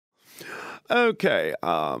Okay.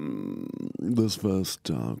 This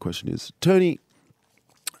first question is, Tony,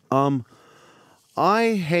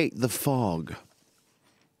 I hate the fog.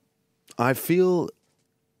 I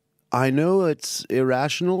know it's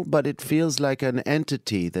irrational, but it feels like an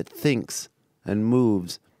entity that thinks and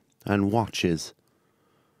moves and watches.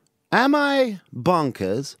 Am I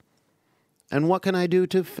bonkers? And what can I do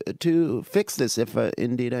to fix this if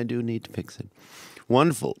indeed I do need to fix it?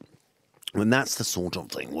 Wonderful. And that's the sort of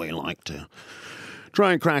thing we like to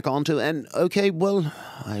try and crack onto. And okay, well,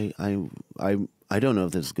 I don't know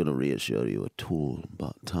if this is going to reassure you at all,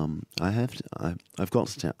 but I've got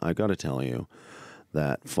to tell you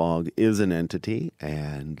that fog is an entity,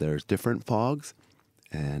 and there's different fogs,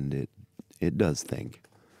 and it does think,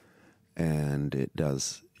 and it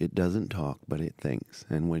doesn't talk, but it thinks.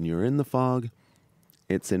 And when you're in the fog,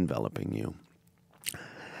 it's enveloping you.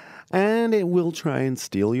 And it will try and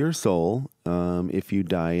steal your soul if you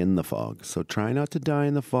die in the fog. So try not to die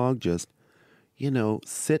in the fog. Just,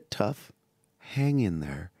 sit tough, hang in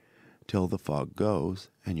there till the fog goes,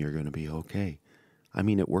 and you're going to be okay. I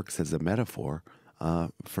mean, it works as a metaphor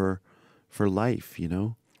for life, You're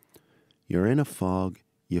in a fog.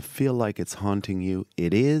 You feel like it's haunting you.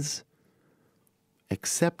 It is.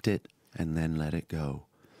 Accept it and then let it go.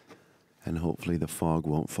 And hopefully the fog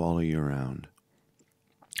won't follow you around.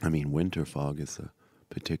 I mean, winter fog is a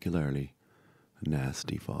particularly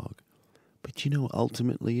nasty fog. But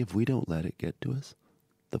ultimately, if we don't let it get to us,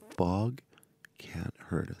 the fog can't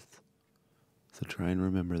hurt us. So try and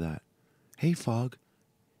remember that. Hey, fog,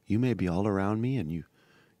 you may be all around me, and you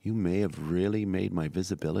may have really made my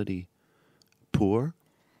visibility poor,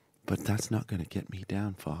 but that's not going to get me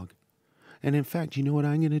down, fog. And in fact, you know what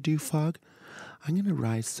I'm going to do, fog? I'm going to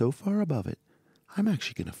rise so far above it, I'm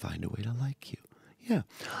actually going to find a way to like you. Yeah,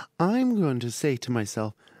 I'm going to say to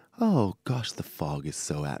myself, oh gosh, the fog is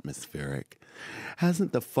so atmospheric.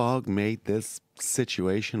 Hasn't the fog made this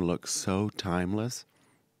situation look so timeless?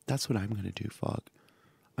 That's what I'm going to do, fog.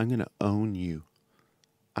 I'm going to own you.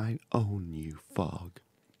 I own you, fog.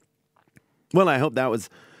 Well, I hope that was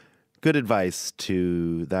good advice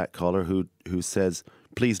to that caller who says,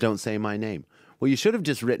 please don't say my name. Well, you should have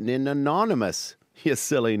just written in anonymous, you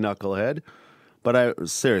silly knucklehead. But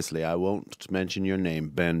seriously, I won't mention your name,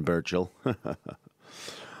 Ben Burchell.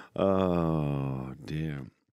 Oh, dear.